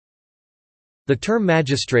The term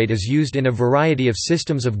magistrate is used in a variety of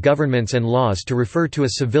systems of governments and laws to refer to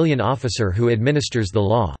a civilian officer who administers the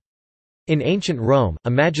law. In ancient Rome, a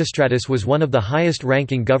magistratus was one of the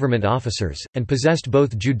highest-ranking government officers, and possessed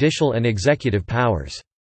both judicial and executive powers.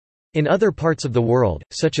 In other parts of the world,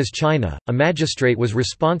 such as China, a magistrate was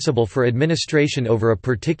responsible for administration over a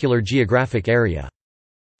particular geographic area.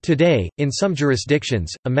 Today, in some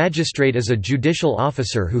jurisdictions, a magistrate is a judicial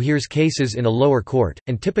officer who hears cases in a lower court,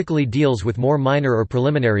 and typically deals with more minor or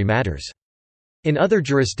preliminary matters. In other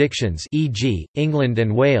jurisdictions, e.g., England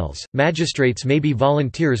and Wales, magistrates may be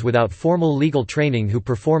volunteers without formal legal training who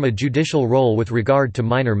perform a judicial role with regard to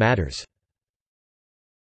minor matters.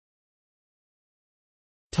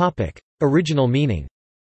 Original meaning.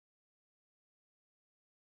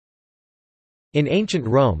 In ancient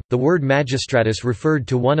Rome, the word magistratus referred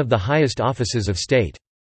to one of the highest offices of state.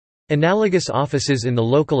 Analogous offices in the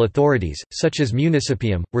local authorities, such as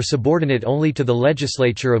municipium, were subordinate only to the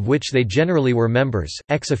legislature of which they generally were members,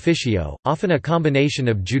 ex officio, often a combination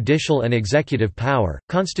of judicial and executive power,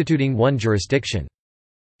 constituting one jurisdiction.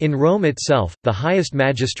 In Rome itself, the highest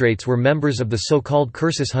magistrates were members of the so-called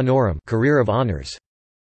cursus honorum, career of honors.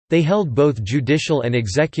 They held both judicial and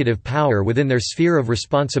executive power within their sphere of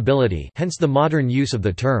responsibility, hence the modern use of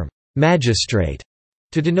the term magistrate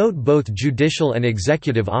to denote both judicial and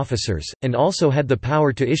executive officers, and also had the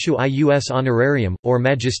power to issue ius honorarium, or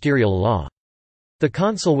magisterial law. The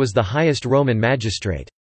consul was the highest Roman magistrate.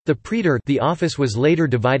 The praetor, the office was later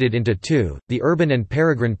divided into two, the urban and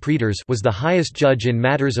peregrine praetors, was the highest judge in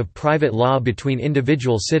matters of private law between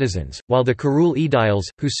individual citizens, while the curule aediles,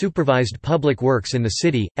 who supervised public works in the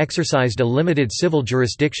city, exercised a limited civil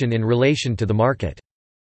jurisdiction in relation to the market.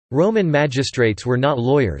 Roman magistrates were not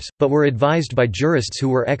lawyers, but were advised by jurists who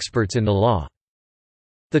were experts in the law.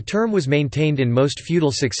 The term was maintained in most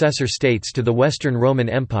feudal successor states to the Western Roman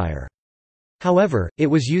Empire. However, it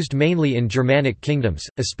was used mainly in Germanic kingdoms,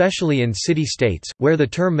 especially in city-states, where the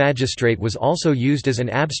term magistrate was also used as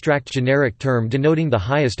an abstract generic term denoting the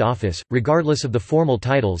highest office, regardless of the formal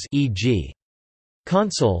titles, e.g.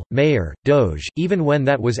 consul, mayor, doge, even when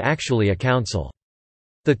that was actually a council.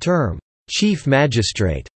 The term chief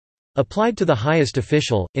magistrate applied to the highest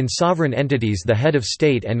official, in sovereign entities the head of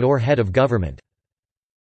state and/or head of government.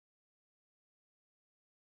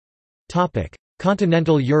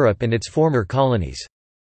 Continental Europe and its former colonies.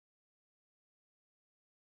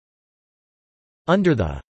 Under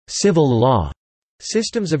the civil law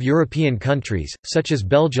systems of European countries, such as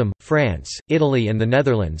Belgium, France, Italy and the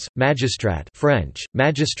Netherlands, magistrat French,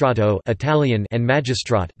 magistrato Italian and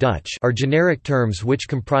magistrat Dutch are generic terms which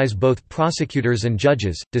comprise both prosecutors and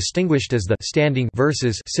judges, distinguished as the standing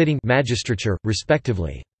versus sitting magistrature,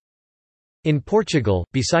 respectively. In Portugal,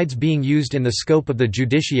 besides being used in the scope of the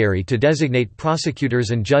judiciary to designate prosecutors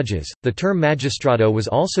and judges, the term magistrado was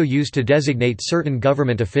also used to designate certain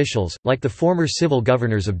government officials, like the former civil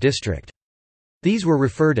governors of district. These were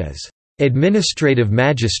referred as administrative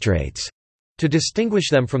magistrates, to distinguish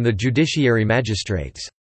them from the judiciary magistrates.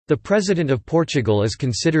 The President of Portugal is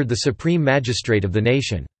considered the supreme magistrate of the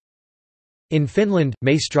nation. In Finland,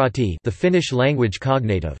 maistrati, the Finnish language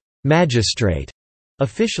cognate of magistrate,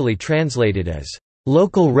 officially translated as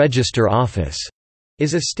local register office,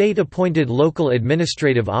 is a state-appointed local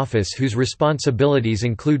administrative office whose responsibilities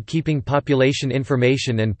include keeping population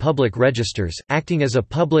information and public registers, acting as a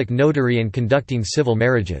public notary and conducting civil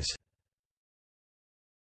marriages.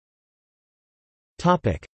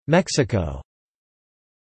 Mexico.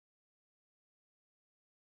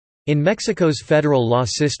 In Mexico's federal law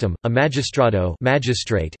system, a magistrado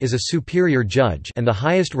magistrate is a superior judge and the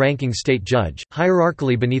highest-ranking state judge,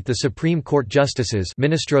 hierarchically beneath the Supreme Court justices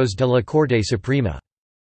ministros de la Corte Suprema.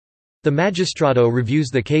 The magistrado reviews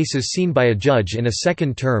the cases seen by a judge in a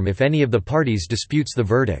second term if any of the parties disputes the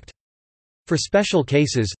verdict. For special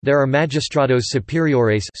cases, there are magistrados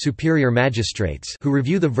superiores superior magistrates who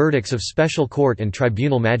review the verdicts of special court and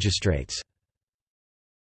tribunal magistrates.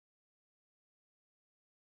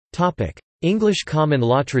 English common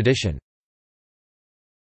law tradition.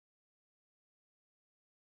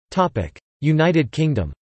 United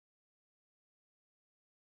Kingdom.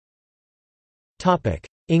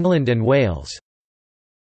 England and Wales.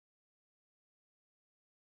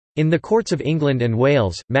 In the courts of England and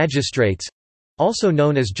Wales, magistrates, also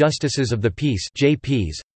known as justices of the peace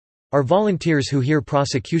 (JPs), are volunteers who hear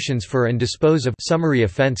prosecutions for and dispose of summary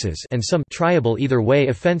offences and some triable either way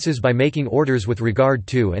offences by making orders with regard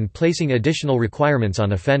to and placing additional requirements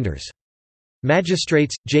on offenders.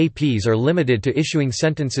 Magistrates, JPs are limited to issuing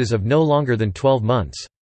sentences of no longer than 12 months.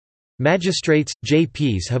 Magistrates,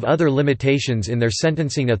 JPs have other limitations in their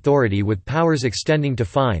sentencing authority, with powers extending to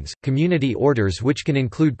fines, community orders which can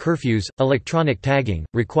include curfews, electronic tagging,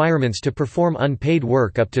 requirements to perform unpaid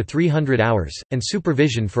work up to 300 hours, and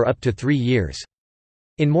supervision for up to 3 years.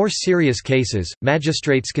 In more serious cases,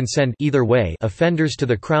 magistrates can send either way offenders to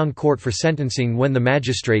the Crown Court for sentencing when the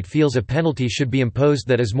magistrate feels a penalty should be imposed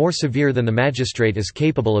that is more severe than the magistrate is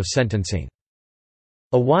capable of sentencing.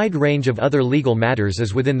 A wide range of other legal matters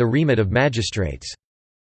is within the remit of magistrates.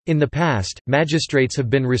 In the past, magistrates have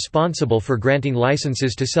been responsible for granting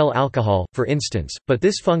licenses to sell alcohol, for instance, but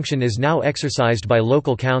this function is now exercised by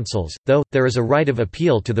local councils, though there is a right of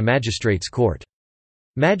appeal to the magistrates' court.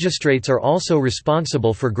 Magistrates are also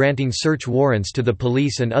responsible for granting search warrants to the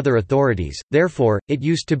police and other authorities, therefore, it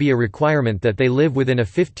used to be a requirement that they live within a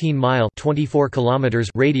 15-mile (24 kilometers)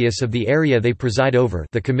 radius of the area they preside over,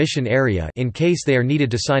 the commission area, in case they are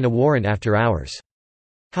needed to sign a warrant after hours.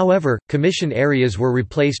 However, commission areas were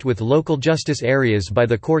replaced with local justice areas by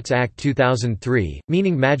the Courts Act 2003,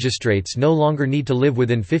 meaning magistrates no longer need to live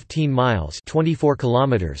within 15 miles (24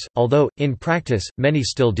 kilometers), although, in practice, many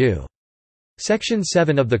still do. Section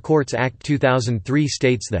 7 of the Courts Act 2003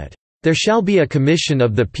 states that, "There shall be a Commission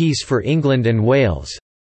of the Peace for England and Wales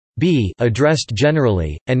b addressed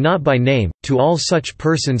generally, and not by name, to all such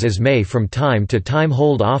persons as may from time to time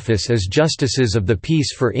hold office as Justices of the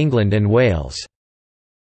Peace for England and Wales."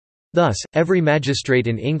 Thus, every magistrate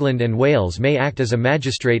in England and Wales may act as a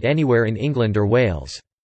magistrate anywhere in England or Wales.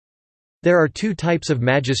 There are two types of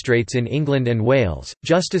magistrates in England and Wales,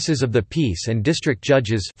 Justices of the Peace and District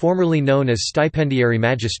Judges, formerly known as stipendiary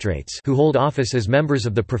magistrates, who hold office as members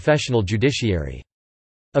of the professional judiciary.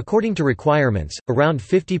 According to requirements, around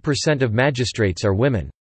 50% of magistrates are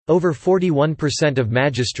women. Over 41% of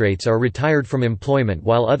magistrates are retired from employment,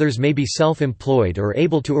 while others may be self-employed or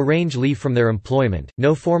able to arrange leave from their employment.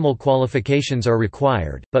 No formal qualifications are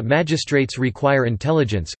required, but magistrates require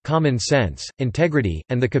intelligence, common sense, integrity,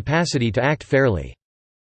 and the capacity to act fairly.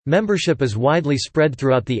 Membership is widely spread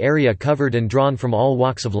throughout the area covered and drawn from all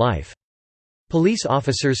walks of life. Police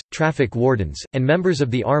officers, traffic wardens, and members of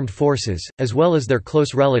the armed forces, as well as their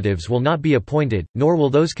close relatives, will not be appointed, nor will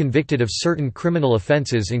those convicted of certain criminal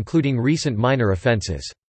offences including recent minor offences.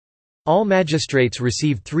 All magistrates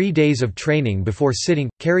receive 3 days of training before sitting,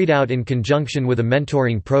 carried out in conjunction with a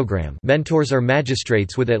mentoring program. Mentors are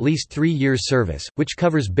magistrates with at least 3 years' service, which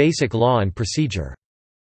covers basic law and procedure.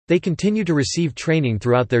 They continue to receive training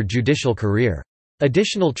throughout their judicial career.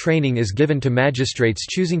 Additional training is given to magistrates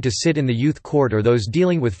choosing to sit in the youth court or those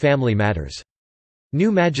dealing with family matters.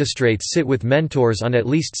 New magistrates sit with mentors on at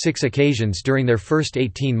least 6 occasions during their first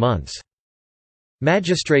 18 months.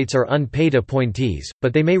 Magistrates are unpaid appointees,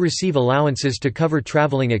 but they may receive allowances to cover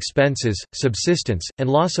traveling expenses, subsistence, and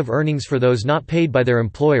loss of earnings for those not paid by their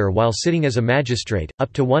employer while sitting as a magistrate,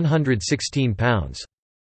 up to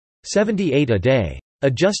 £116.78 a day. A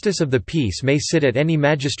Justice of the Peace may sit at any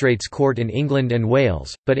magistrates' court in England and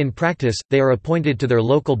Wales, but in practice, they are appointed to their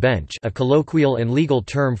local bench, a colloquial and legal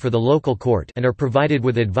term for the local court, and are provided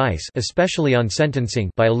with advice, especially on sentencing,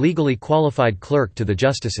 by a legally qualified clerk to the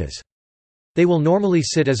justices. They will normally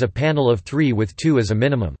sit as a panel of 3 with 2 as a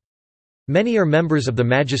minimum. Many are members of the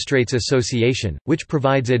Magistrates Association, which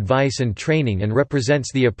provides advice and training and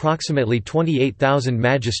represents the approximately 28,000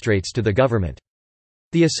 magistrates to the government.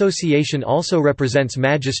 The association also represents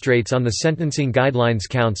magistrates on the Sentencing Guidelines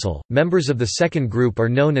Council. Members of the second group are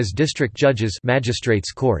known as district judges,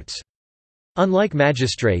 magistrates' courts. Unlike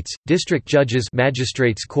magistrates, district judges,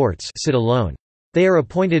 magistrates' courts, sit alone. They are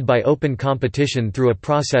appointed by open competition through a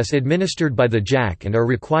process administered by the JAC and are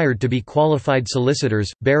required to be qualified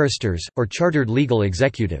solicitors, barristers, or chartered legal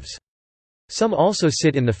executives. Some also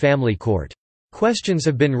sit in the family court. Questions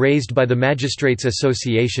have been raised by the Magistrates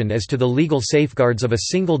Association as to the legal safeguards of a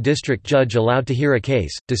single district judge allowed to hear a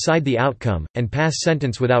case, decide the outcome, and pass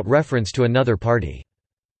sentence without reference to another party.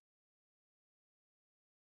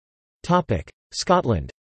 Scotland.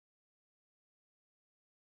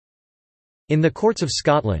 In the Courts of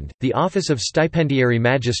Scotland, the office of Stipendiary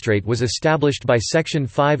Magistrate was established by Section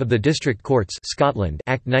 5 of the District Courts Scotland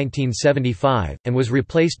Act 1975, and was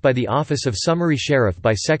replaced by the office of Summary Sheriff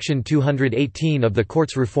by Section 218 of the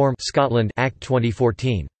Courts Reform Scotland Act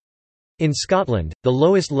 2014. In Scotland, the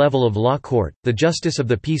lowest level of law court, the Justice of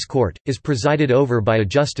the Peace Court, is presided over by a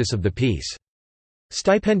Justice of the Peace.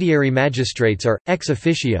 Stipendiary magistrates are, ex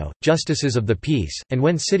officio, justices of the peace, and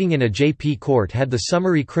when sitting in a JP court had the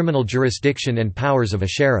summary criminal jurisdiction and powers of a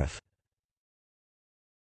sheriff.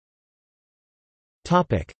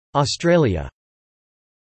 Australia.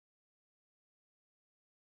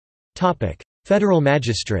 Federal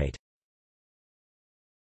magistrate.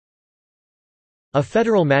 A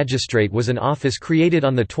federal magistrate was an office created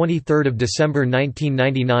on 23 December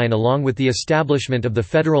 1999 along with the establishment of the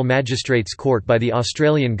Federal Magistrates Court by the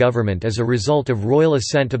Australian government as a result of royal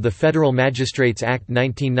assent of the Federal Magistrates Act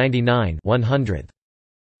 1999 100th.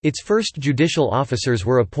 Its first judicial officers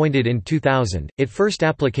were appointed in 2000, its first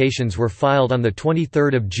applications were filed on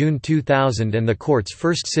 23 June 2000 and the court's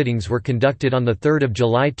first sittings were conducted on 3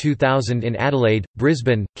 July 2000 in Adelaide,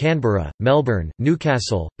 Brisbane, Canberra, Melbourne,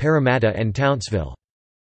 Newcastle, Parramatta and Townsville.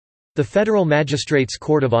 The Federal Magistrates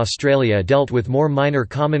Court of Australia dealt with more minor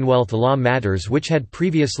Commonwealth law matters which had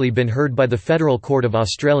previously been heard by the Federal Court of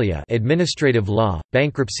Australia: administrative law,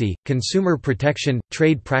 bankruptcy, consumer protection,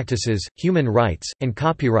 trade practices, human rights, and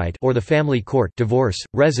copyright, or the family court, divorce,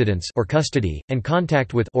 residence or custody, and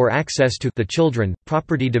contact with or access to the children,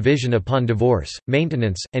 property division upon divorce,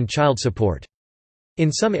 maintenance, and child support. In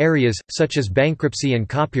some areas, such as bankruptcy and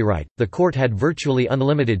copyright, the court had virtually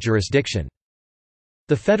unlimited jurisdiction.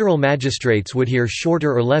 The federal magistrates would hear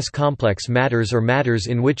shorter or less complex matters or matters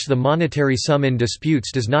in which the monetary sum in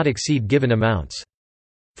disputes does not exceed given amounts.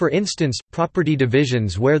 For instance, property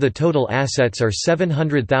divisions where the total assets are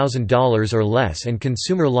 $700,000 or less and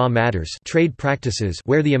consumer law matters, trade practices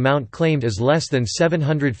where the amount claimed is less than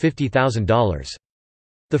 $750,000.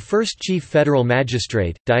 The first chief federal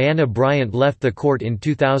magistrate, Diana Bryant, left the court in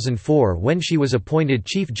 2004 when she was appointed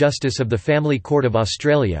Chief Justice of the Family Court of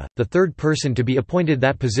Australia, the third person to be appointed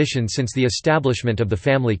that position since the establishment of the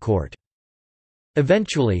Family Court.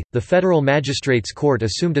 Eventually, the Federal Magistrates Court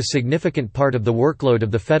assumed a significant part of the workload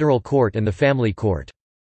of the Federal Court and the Family Court.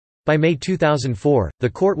 By May 2004, the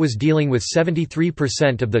court was dealing with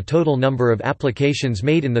 73% of the total number of applications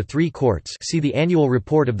made in the three courts. See the Annual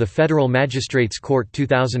Report of the Federal Magistrates Court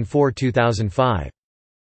 2004-2005.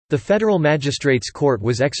 The Federal Magistrates Court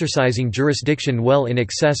was exercising jurisdiction well in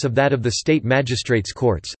excess of that of the state magistrates'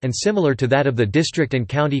 courts, and similar to that of the district and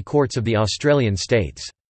county courts of the Australian states.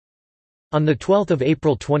 On 12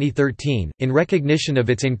 April 2013, in recognition of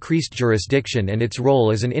its increased jurisdiction and its role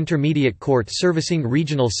as an intermediate court servicing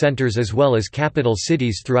regional centres as well as capital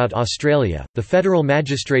cities throughout Australia, the Federal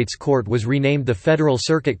Magistrates Court was renamed the Federal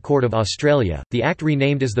Circuit Court of Australia, the Act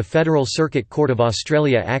renamed as the Federal Circuit Court of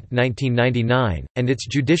Australia Act 1999, and its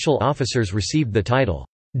judicial officers received the title,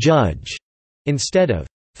 "Judge", instead of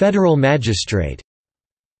 "Federal Magistrate".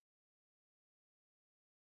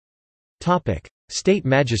 State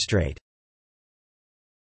Magistrate.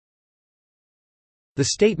 The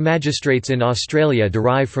state magistrates in Australia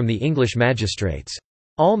derive from the English magistrates.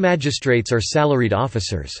 All magistrates are salaried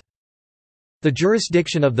officers. The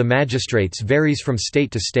jurisdiction of the magistrates varies from state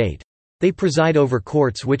to state. They preside over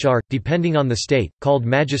courts which are, depending on the state, called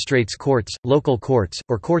magistrates' courts, local courts,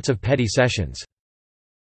 or courts of petty sessions.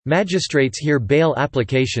 Magistrates hear bail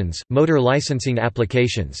applications, motor licensing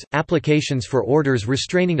applications, applications for orders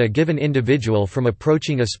restraining a given individual from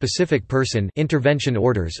approaching a specific person, intervention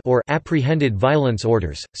orders, or apprehended violence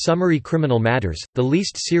orders, summary criminal matters, the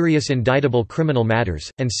least serious indictable criminal matters,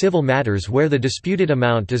 and civil matters where the disputed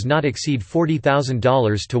amount does not exceed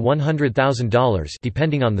 $40,000 to $100,000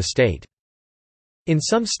 depending on the state. In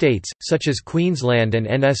some states, such as Queensland and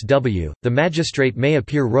NSW, the magistrate may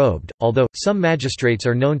appear robed, although, some magistrates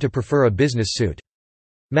are known to prefer a business suit.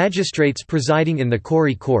 Magistrates presiding in the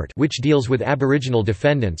Koori Court, which deals with Aboriginal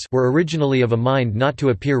defendants, were originally of a mind not to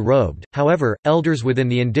appear robed. However, elders within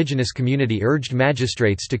the Indigenous community urged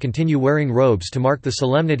magistrates to continue wearing robes to mark the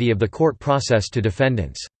solemnity of the court process to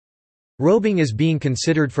defendants. Robing is being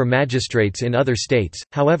considered for magistrates in other states,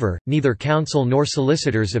 however, neither counsel nor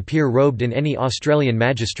solicitors appear robed in any Australian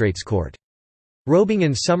magistrates' court. Robing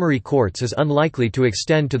in summary courts is unlikely to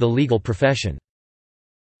extend to the legal profession.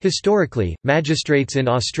 Historically, magistrates in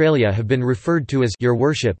Australia have been referred to as Your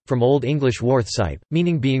Worship, from Old English Worthsipe,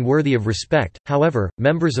 meaning being worthy of respect. However,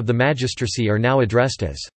 members of the magistracy are now addressed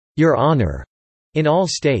as Your Honour in all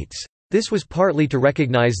states. This was partly to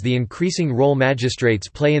recognize the increasing role magistrates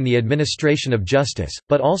play in the administration of justice,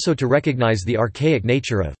 but also to recognize the archaic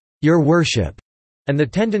nature of Your Worship, and the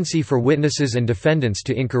tendency for witnesses and defendants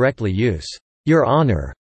to incorrectly use Your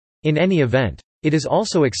Honour in any event. It is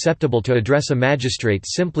also acceptable to address a magistrate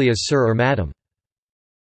simply as Sir or Madam.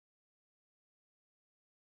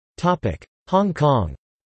 Hong Kong.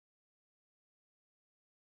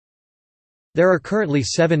 There are currently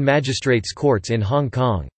 7 magistrates' courts in Hong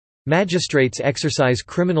Kong. Magistrates exercise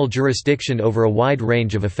criminal jurisdiction over a wide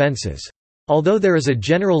range of offences. Although there is a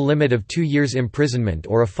general limit of 2 years imprisonment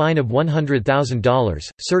or a fine of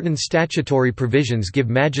 $100,000, certain statutory provisions give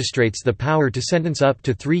magistrates the power to sentence up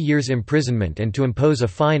to 3 years imprisonment and to impose a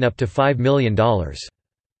fine up to $5 million.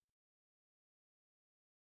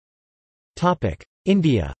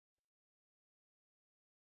 India.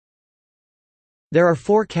 There are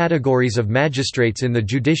 4 categories of magistrates in the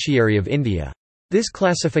judiciary of India. This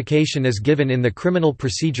classification is given in the Criminal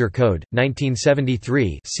Procedure Code,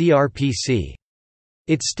 1973 (CRPC).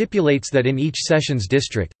 It stipulates that in each sessions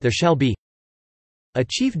district, there shall be a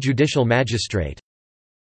Chief Judicial Magistrate,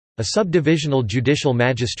 a Subdivisional Judicial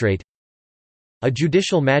Magistrate, a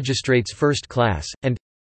Judicial Magistrates First Class, and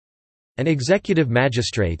an Executive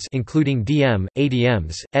Magistrates including DM,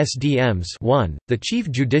 ADMs, SDMs 1, the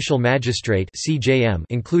Chief Judicial Magistrate CJM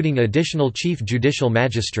including additional Chief Judicial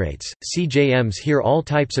Magistrates, CJMs hear all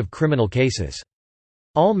types of criminal cases.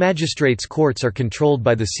 All magistrates' courts are controlled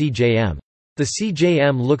by the CJM. The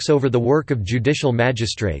CJM looks over the work of judicial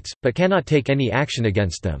magistrates, but cannot take any action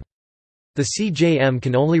against them. The CJM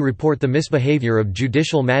can only report the misbehavior of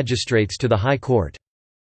judicial magistrates to the High Court.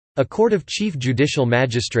 A court of chief judicial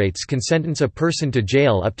magistrates can sentence a person to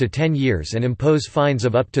jail up to 10 years and impose fines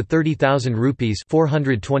of up to 30,000 rupees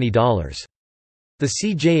 $420. The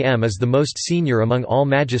CJM is the most senior among all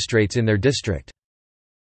magistrates in their district.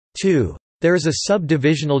 2. There is a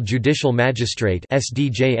subdivisional judicial magistrate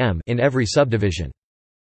 (SDJM) in every subdivision.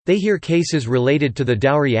 They hear cases related to the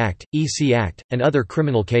Dowry Act, EC Act, and other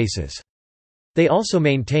criminal cases. They also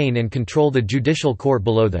maintain and control the judicial court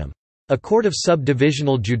below them. A court of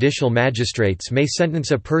subdivisional judicial magistrates may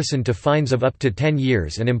sentence a person to fines of up to 10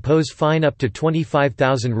 years and impose fine up to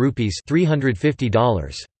 25,000 rupees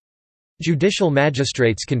 $350. Judicial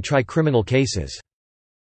magistrates can try criminal cases.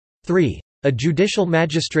 3. A judicial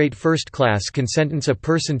magistrate first class can sentence a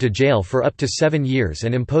person to jail for up to 7 years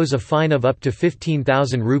and impose a fine of up to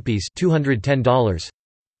 15,000 rupees $210.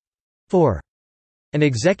 4. An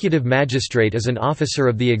executive magistrate is an officer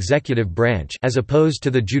of the executive branch as opposed to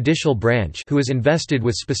the judicial branch who is invested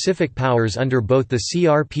with specific powers under both the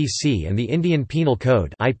CRPC and the Indian Penal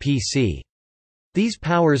Code (IPC). These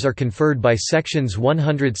powers are conferred by sections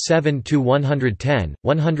 107 to 110,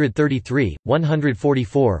 133,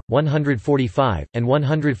 144, 145, and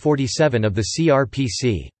 147 of the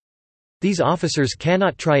CRPC. These officers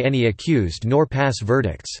cannot try any accused nor pass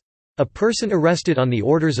verdicts. A person arrested on the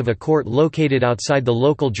orders of a court located outside the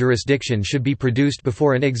local jurisdiction should be produced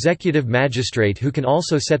before an executive magistrate who can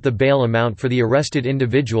also set the bail amount for the arrested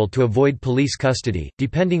individual to avoid police custody,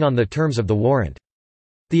 depending on the terms of the warrant.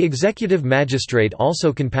 The executive magistrate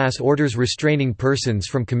also can pass orders restraining persons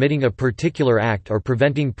from committing a particular act or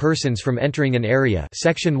preventing persons from entering an area,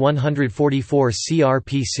 Section 144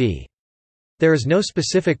 CRPC. There is no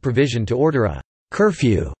specific provision to order a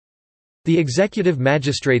curfew. The executive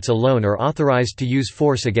magistrates alone are authorized to use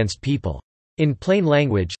force against people. In plain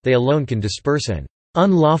language, they alone can disperse an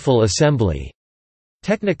unlawful assembly.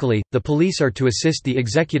 Technically, the police are to assist the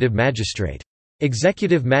executive magistrate.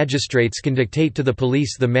 Executive magistrates can dictate to the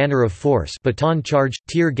police the manner of force, baton charge,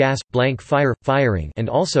 tear gas, blank fire, firing, and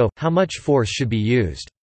also, how much force should be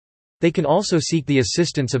used. They can also seek the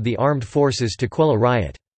assistance of the armed forces to quell a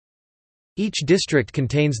riot. Each district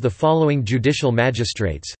contains the following judicial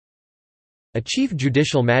magistrates: a Chief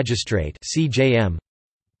Judicial Magistrate (CJM),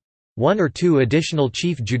 1 or 2 additional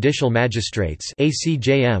Chief Judicial Magistrates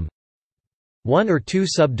 (ACJM), 1 or 2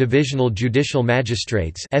 Subdivisional Judicial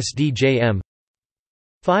Magistrates (SDJM),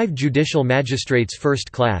 5 Judicial Magistrates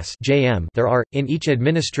First Class (JM). There are, in each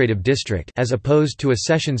administrative district as opposed to a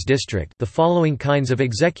sessions district, the following kinds of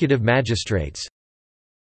executive magistrates: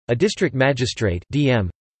 a District Magistrate (DM),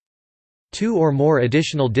 2 or more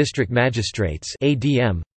additional District Magistrates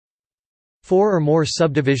 (ADM), 4 or more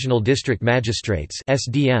Subdivisional District Magistrates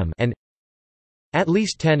 (SDM), and at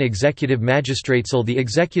least 10 executive magistrates. All the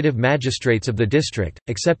executive magistrates of the district,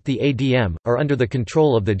 except the ADM, are under the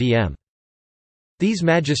control of the DM. These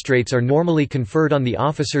magistrates are normally conferred on the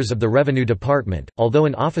officers of the Revenue Department, although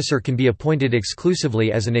an officer can be appointed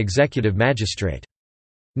exclusively as an executive magistrate.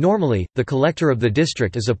 Normally, the collector of the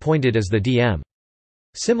district is appointed as the DM.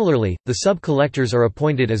 Similarly, the sub-collectors are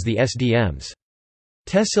appointed as the SDMs.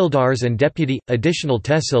 Tehsildars and deputy, additional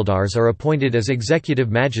tehsildars are appointed as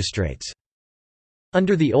executive magistrates.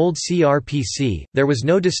 Under the old CRPC, there was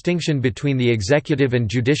no distinction between the executive and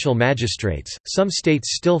judicial magistrates. Some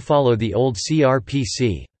states still follow the old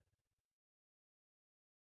CRPC.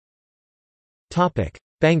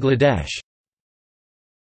 Bangladesh.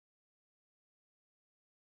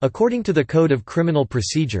 According to the Code of Criminal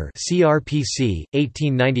Procedure (CRPC,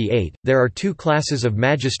 1898), there are 2 classes of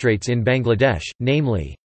magistrates in Bangladesh,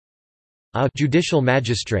 namely a judicial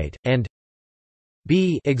magistrate and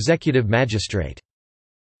b executive magistrate.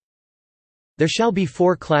 There shall be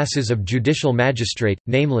 4 classes of judicial magistrate,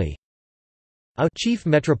 namely a chief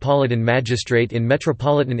metropolitan magistrate in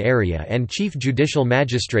metropolitan area and chief judicial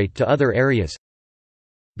magistrate to other areas,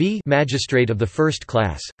 B. Magistrate of the first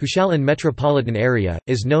class, who shall in metropolitan area,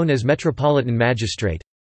 is known as Metropolitan Magistrate.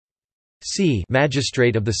 C.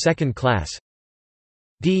 Magistrate of the second class.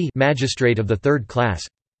 D. Magistrate of the third class.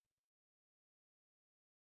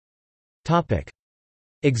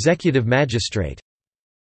 Executive magistrate.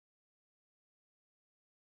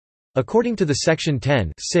 According to the Section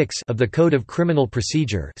 10(6) of the Code of Criminal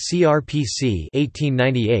Procedure (CRPC)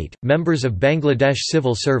 1898, members of Bangladesh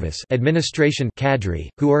Civil Service Administration cadre,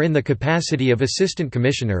 who are in the capacity of Assistant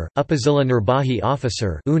Commissioner, Upazila Nirbahi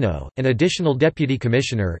Officer (UNO), and Additional Deputy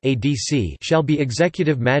Commissioner (ADC), shall be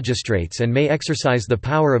executive magistrates and may exercise the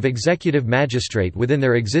power of executive magistrate within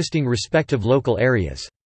their existing respective local areas.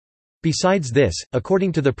 Besides this,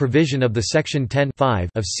 according to the provision of the Section 10(5)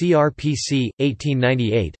 of CRPC,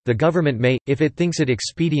 1898, the government may, if it thinks it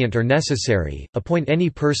expedient or necessary, appoint any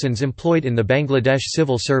persons employed in the Bangladesh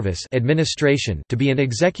Civil Service Administration to be an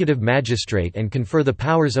executive magistrate and confer the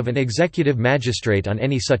powers of an executive magistrate on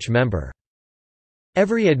any such member.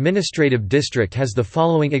 Every administrative district has the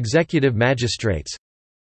following executive magistrates: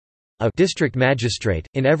 a district magistrate.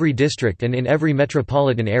 In every district and in every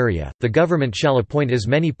metropolitan area, the government shall appoint as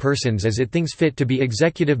many persons as it thinks fit to be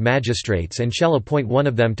executive magistrates and shall appoint one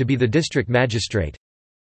of them to be the district magistrate.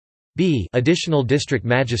 B. Additional district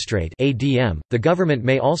magistrate (ADM). The government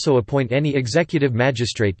may also appoint any executive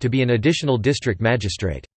magistrate to be an additional district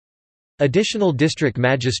magistrate. Additional district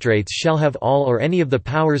magistrates shall have all or any of the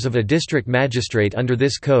powers of a district magistrate under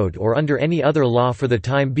this code or under any other law for the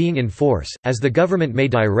time being in force, as the government may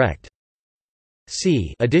direct.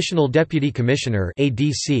 C. Additional Deputy Commissioner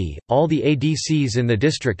 (ADC). All the ADCs in the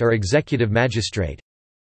district are executive magistrate.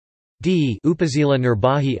 D. Upazila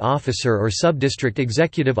Nirbahi Officer or Subdistrict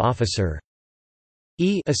Executive Officer.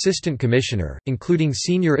 E. Assistant Commissioner, including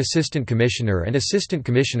Senior Assistant Commissioner and Assistant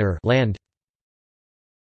Commissioner Land.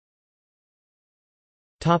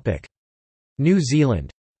 New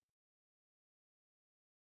Zealand.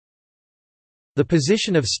 The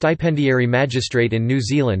position of stipendiary magistrate in New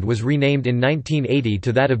Zealand was renamed in 1980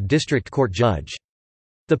 to that of district court judge.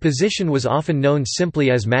 The position was often known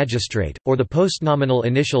simply as magistrate, or the postnominal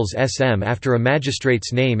initials SM after a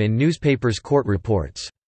magistrate's name in newspapers' court reports.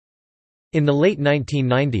 In the late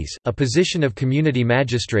 1990s, a position of community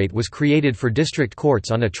magistrate was created for district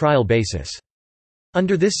courts on a trial basis.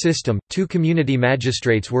 Under this system, two community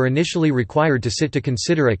magistrates were initially required to sit to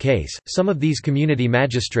consider a case. Some of these community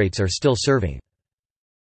magistrates are still serving.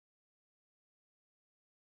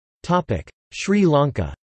 Sri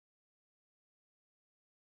Lanka.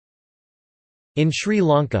 In Sri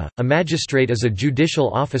Lanka, a magistrate is a judicial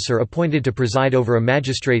officer appointed to preside over a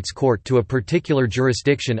magistrates' court to a particular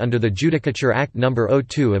jurisdiction under the Judicature Act No.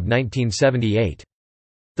 02 of 1978.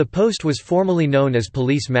 The post was formerly known as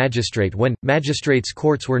police magistrate when, magistrates'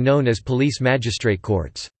 courts were known as police magistrate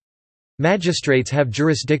courts. Magistrates have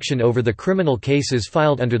jurisdiction over the criminal cases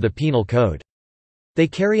filed under the Penal Code. They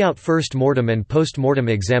carry out first mortem and post-mortem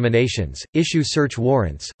examinations, issue search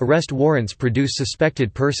warrants, arrest warrants, produce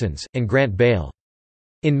suspected persons, and grant bail.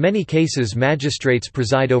 In many cases magistrates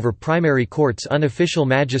preside over primary courts. Unofficial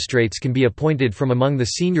magistrates can be appointed from among the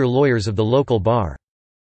senior lawyers of the local bar.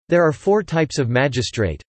 There are four types of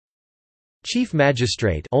magistrate. Chief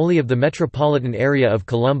magistrate, only of the metropolitan area of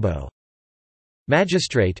Colombo.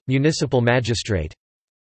 Magistrate, municipal magistrate.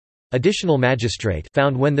 Additional magistrate,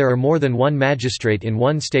 found when there are more than one magistrate in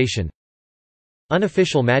one station.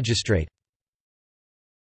 Unofficial magistrate.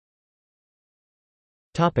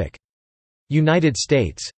 Topic: United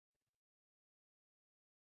States.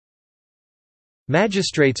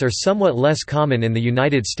 Magistrates are somewhat less common in the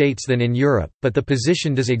United States than in Europe, but the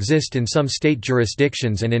position does exist in some state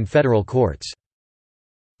jurisdictions and in federal courts.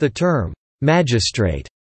 The term, magistrate,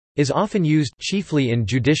 is often used, chiefly in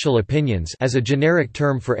judicial opinions, as a generic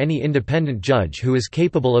term for any independent judge who is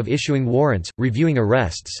capable of issuing warrants, reviewing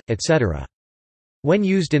arrests, etc. When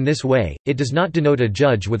used in this way, it does not denote a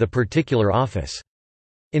judge with a particular office.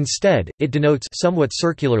 Instead, it denotes, somewhat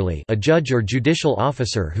circularly, a judge or judicial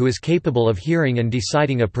officer who is capable of hearing and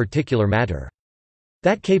deciding a particular matter.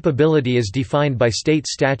 That capability is defined by state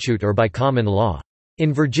statute or by common law.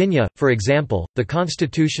 In Virginia, for example, the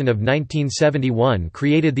Constitution of 1971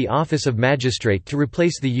 created the office of magistrate to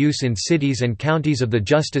replace the use in cities and counties of the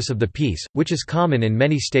justice of the peace, which is common in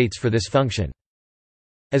many states for this function.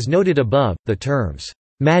 As noted above, the terms,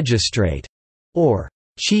 magistrate or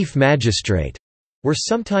chief magistrate were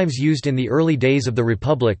sometimes used in the early days of the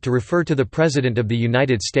Republic to refer to the President of the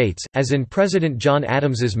United States, as in President John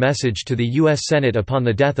Adams's message to the U.S. Senate upon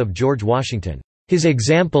the death of George Washington, His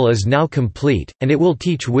example is now complete, and it will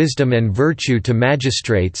teach wisdom and virtue to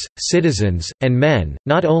magistrates, citizens, and men,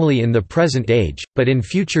 not only in the present age, but in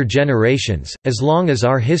future generations, as long as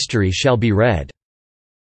our history shall be read."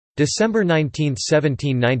 December 19,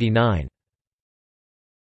 1799.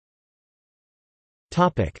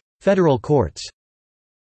 Federal courts.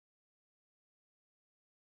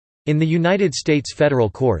 In the United States federal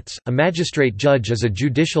courts, a magistrate judge is a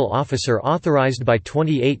judicial officer authorized by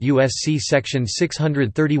 28 U.S.C. Section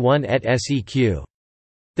 631 et seq.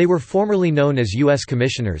 They were formerly known as U.S.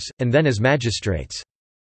 Commissioners, and then as magistrates.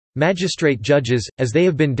 Magistrate judges, as they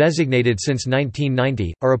have been designated since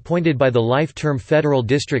 1990, are appointed by the life-term federal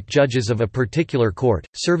district judges of a particular court,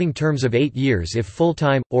 serving terms of 8 years if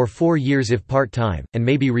full-time, or 4 years if part-time, and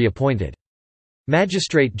may be reappointed.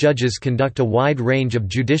 Magistrate judges conduct a wide range of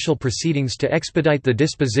judicial proceedings to expedite the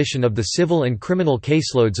disposition of the civil and criminal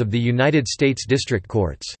caseloads of the United States district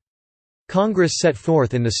courts. Congress set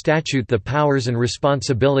forth in the statute the powers and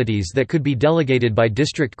responsibilities that could be delegated by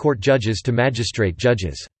district court judges to magistrate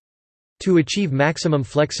judges. To achieve maximum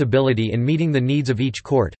flexibility in meeting the needs of each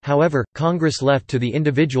court, however, Congress left to the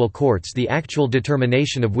individual courts the actual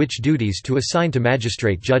determination of which duties to assign to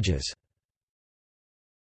magistrate judges.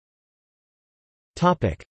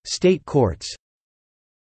 State courts.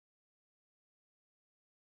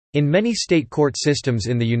 In many state court systems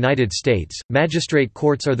in the United States, magistrate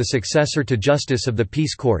courts are the successor to justice of the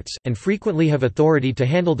peace courts, and frequently have authority to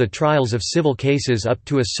handle the trials of civil cases up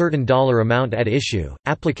to a certain dollar amount at issue,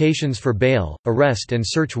 applications for bail, arrest and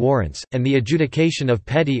search warrants, and the adjudication of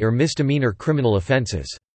petty or misdemeanor criminal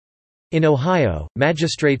offenses. In Ohio,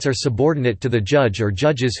 magistrates are subordinate to the judge or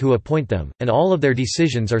judges who appoint them, and all of their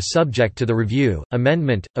decisions are subject to the review,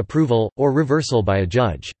 amendment, approval, or reversal by a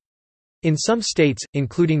judge. In some states,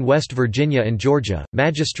 including West Virginia and Georgia,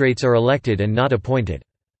 magistrates are elected and not appointed.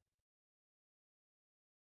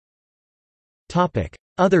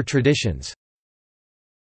 Other traditions.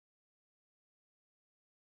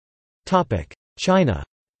 China.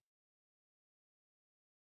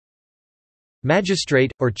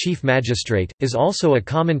 Magistrate, or chief magistrate, is also a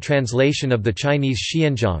common translation of the Chinese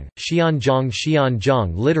xianzhang,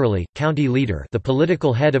 xianzhang literally, county leader, the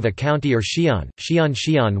political head of a county, or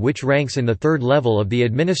xian, which ranks in the third level of the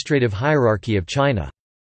administrative hierarchy of China.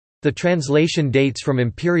 The translation dates from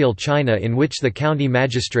Imperial China, in which the county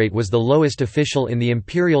magistrate was the lowest official in the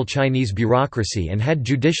Imperial Chinese bureaucracy and had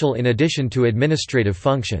judicial in addition to administrative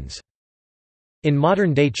functions. In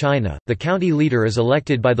modern-day China, the county leader is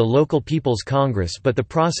elected by the local People's Congress, but the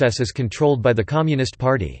process is controlled by the Communist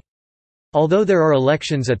Party. Although there are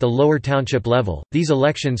elections at the lower township level, these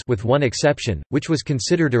elections, with one exception, which was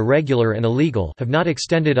considered irregular and illegal, have not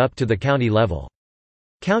extended up to the county level.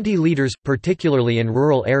 County leaders, particularly in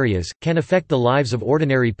rural areas, can affect the lives of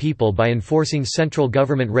ordinary people by enforcing central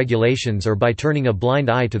government regulations or by turning a blind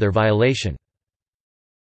eye to their violation.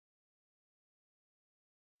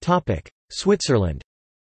 Switzerland.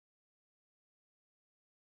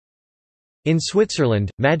 In Switzerland,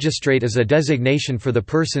 magistrate is a designation for the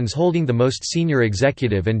persons holding the most senior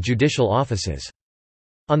executive and judicial offices.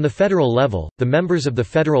 On the federal level, the members of the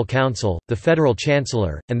Federal Council, the Federal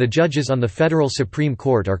Chancellor, and the judges on the Federal Supreme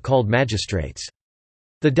Court are called magistrates.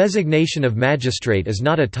 The designation of magistrate is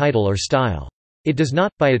not a title or style. It does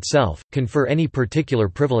not, by itself, confer any particular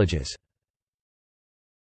privileges.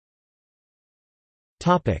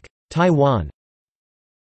 Taiwan.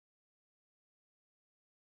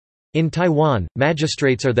 In Taiwan,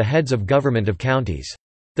 magistrates are the heads of government of counties.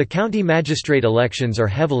 The county magistrate elections are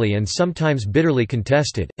heavily and sometimes bitterly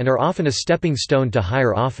contested, and are often a stepping stone to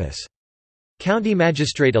higher office. County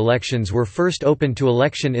magistrate elections were first opened to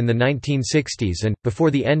election in the 1960s and, before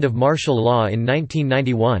the end of martial law in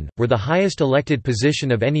 1991, were the highest elected position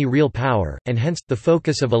of any real power, and hence, the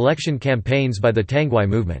focus of election campaigns by the Tangwai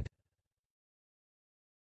movement.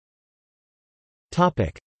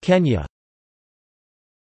 Kenya.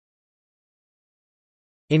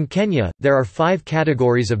 In Kenya, there are 5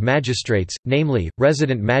 categories of magistrates, namely,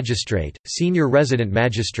 resident magistrate, senior resident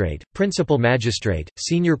magistrate, principal magistrate,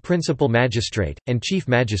 senior principal magistrate, and chief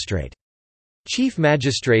magistrate. Chief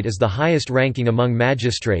magistrate is the highest ranking among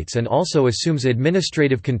magistrates and also assumes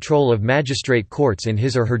administrative control of magistrate courts in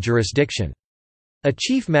his or her jurisdiction. A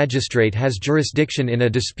chief magistrate has jurisdiction in a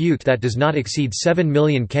dispute that does not exceed 7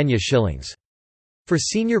 million Kenya shillings. For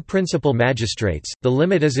senior principal magistrates, the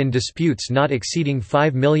limit is in disputes not exceeding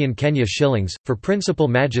 5 million Kenya shillings, for principal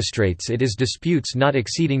magistrates it is disputes not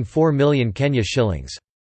exceeding 4 million Kenya shillings.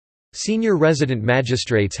 Senior resident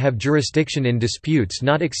magistrates have jurisdiction in disputes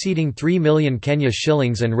not exceeding 3 million Kenya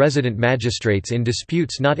shillings and resident magistrates in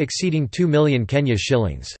disputes not exceeding 2 million Kenya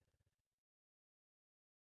shillings.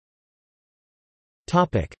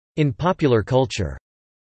 In popular culture.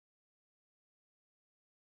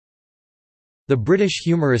 The British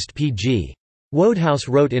humorist P.G. Wodehouse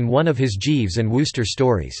wrote in one of his Jeeves and Wooster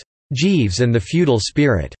stories, "Jeeves and the Feudal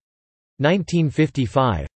Spirit",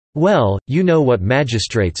 1955, "Well, you know what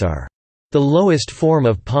magistrates are. The lowest form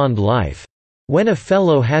of pond life. When a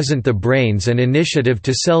fellow hasn't the brains and initiative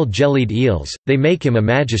to sell jellied eels, they make him a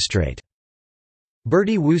magistrate."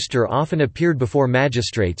 Bertie Wooster often appeared before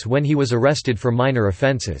magistrates when he was arrested for minor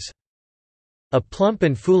offences. A plump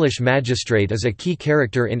and foolish magistrate is a key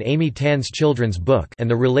character in Amy Tan's children's book and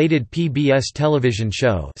the related PBS television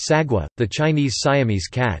show Sagwa, the Chinese Siamese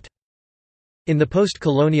cat. In the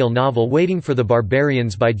post-colonial novel Waiting for the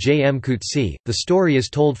Barbarians by J. M. Coetzee, the story is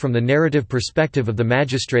told from the narrative perspective of the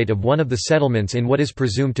magistrate of one of the settlements in what is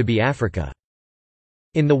presumed to be Africa.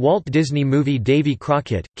 In the Walt Disney movie Davy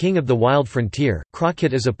Crockett, King of the Wild Frontier,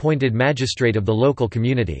 Crockett is appointed magistrate of the local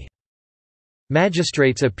community.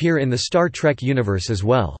 Magistrates appear in the Star Trek universe as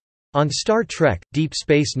well. On Star Trek, Deep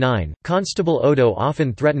Space Nine, Constable Odo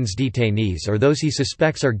often threatens detainees or those he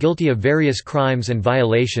suspects are guilty of various crimes and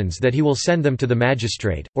violations that he will send them to the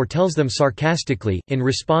magistrate, or tells them sarcastically, in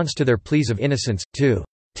response to their pleas of innocence, to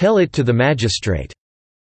 "tell it to the magistrate."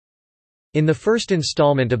 In the first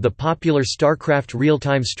installment of the popular StarCraft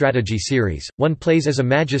real-time strategy series, one plays as a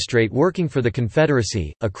magistrate working for the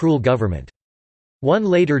Confederacy, a cruel government. One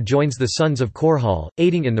later joins the Sons of Korhal,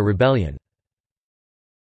 aiding in the rebellion.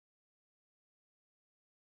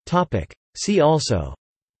 See also: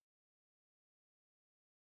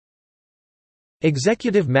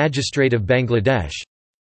 Executive Magistrate of Bangladesh,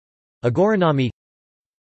 Agoranami,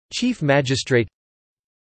 Chief Magistrate,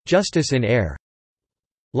 Justice in Air,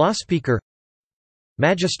 Law Speaker,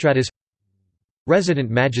 Magistratus, Resident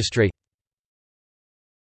Magistrate.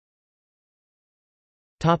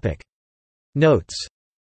 Notes.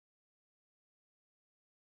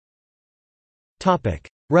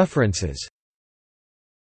 References.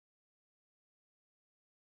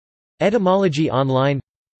 Etymology Online,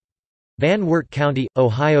 Van Wert County,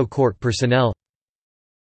 Ohio Court Personnel.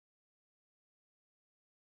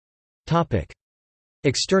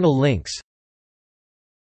 External links.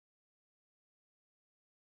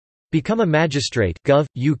 Become a Magistrate Gov.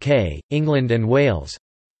 UK, England and Wales.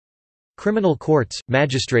 Criminal Courts,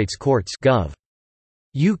 Magistrates Courts Gov.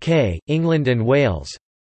 UK, England and Wales.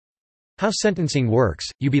 How Sentencing Works,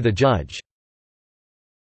 You Be the Judge.